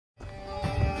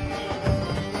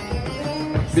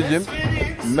bizim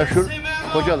meşhur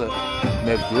Hocalı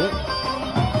mevkii.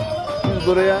 Biz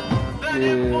buraya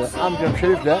amcam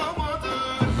Şerif'le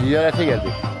ziyarete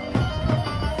geldik.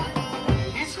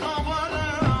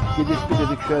 Gidip bir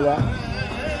dedik şöyle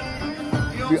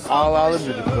bir ağlayalım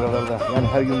dedik buralarda. Yani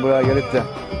her gün buraya gelip de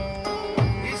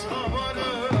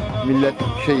millet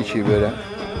şey içiyor böyle,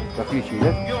 rakı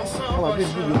içiyorlar. Ama biz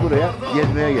bugün buraya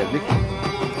gezmeye geldik.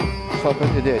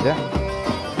 Sohbet ede ede.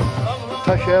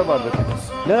 Taşya'ya vardık.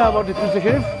 Nereye vardık Mustafa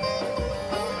Şerif?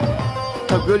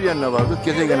 Ta göl yanına vardık.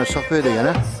 Geze gene, sohbet ede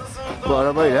gene. Bu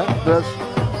arabayla biraz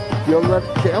yollar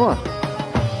şey ama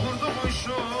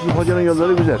bizim hocanın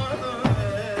yolları güzel.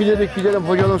 Bir dedik gidelim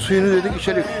Hocalı'nın suyunu dedik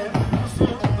içerik.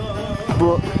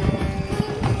 Bu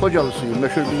Hocalı suyu,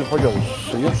 meşhur bizim Hocalı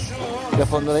suyu.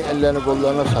 Yapanların ellerini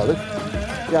kollarına sağlık.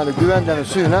 Yani güvendenin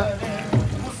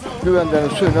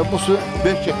suyuna bu su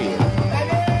beş çekiyor.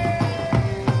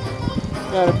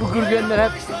 Yani bu gürgenler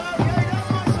hep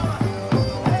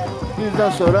bizden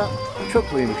sonra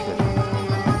çok büyümüşler.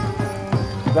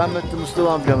 Rahmetli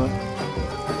Mustafa amcamın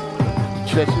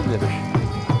çilesiz demiş.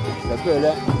 İşte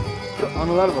böyle çok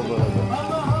anılar var burada.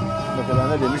 Mesela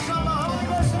ne demiş?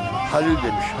 Halil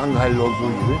demiş. Hangi Halil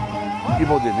olduğu gibi.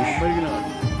 İbo demiş.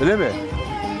 Öyle mi?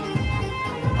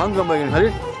 Hangi ambargın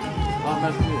Halil?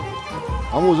 Ahmetli.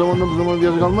 Ama o zamandan bu zaman bir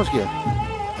yazı kalmaz ki.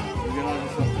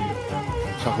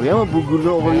 Saklıyor ama bu gürgen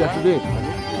o kadar yaşlı değil.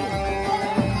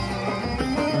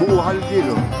 Bu o Halil değil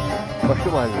o. Başka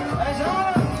bir Halil.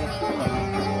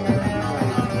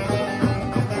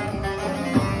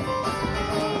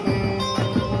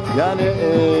 Yani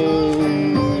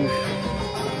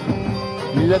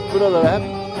millet buralara hep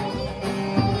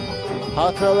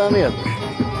hatıralarını yapmış.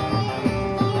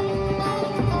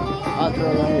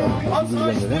 Hatıralarını yapmış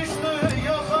gürgenlere.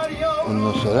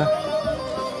 Ondan sonra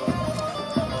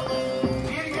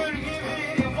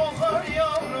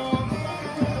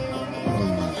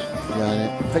yani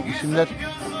pek isimler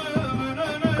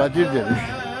Kadir demiş,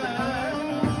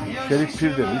 Şerif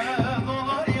Pir demiş,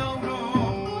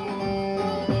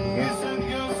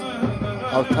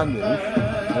 Altan demiş,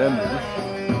 Kerem demiş.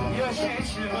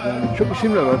 Yani çok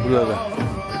isimler var burada.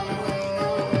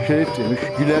 Şerif demiş,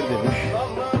 Güler demiş.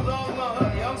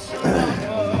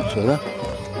 Ondan sonra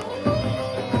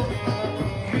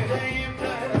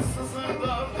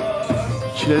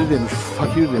Çileli demiş,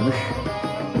 fakir demiş.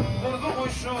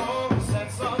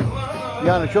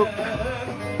 Yani çok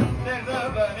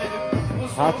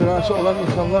hatırası olan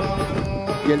insanlar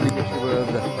geldi geçti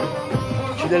burada.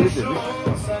 Çileli demiş.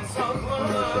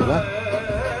 Ondan sonra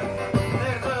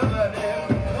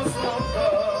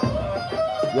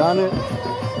yani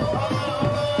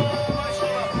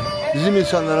bizim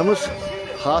insanlarımız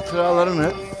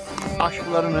hatıralarını,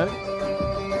 aşklarını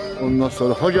ondan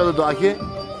sonra Hocalı'daki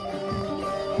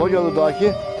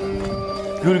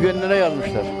gürgenlere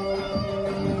yazmışlar.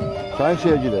 Sayın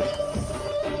seyirciler.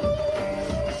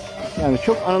 Yani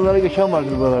çok anıları geçen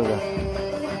vardır buralarda.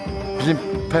 Bizim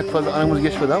pek fazla anımız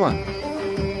geçmedi ama.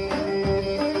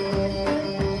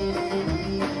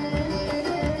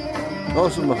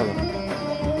 Olsun bakalım.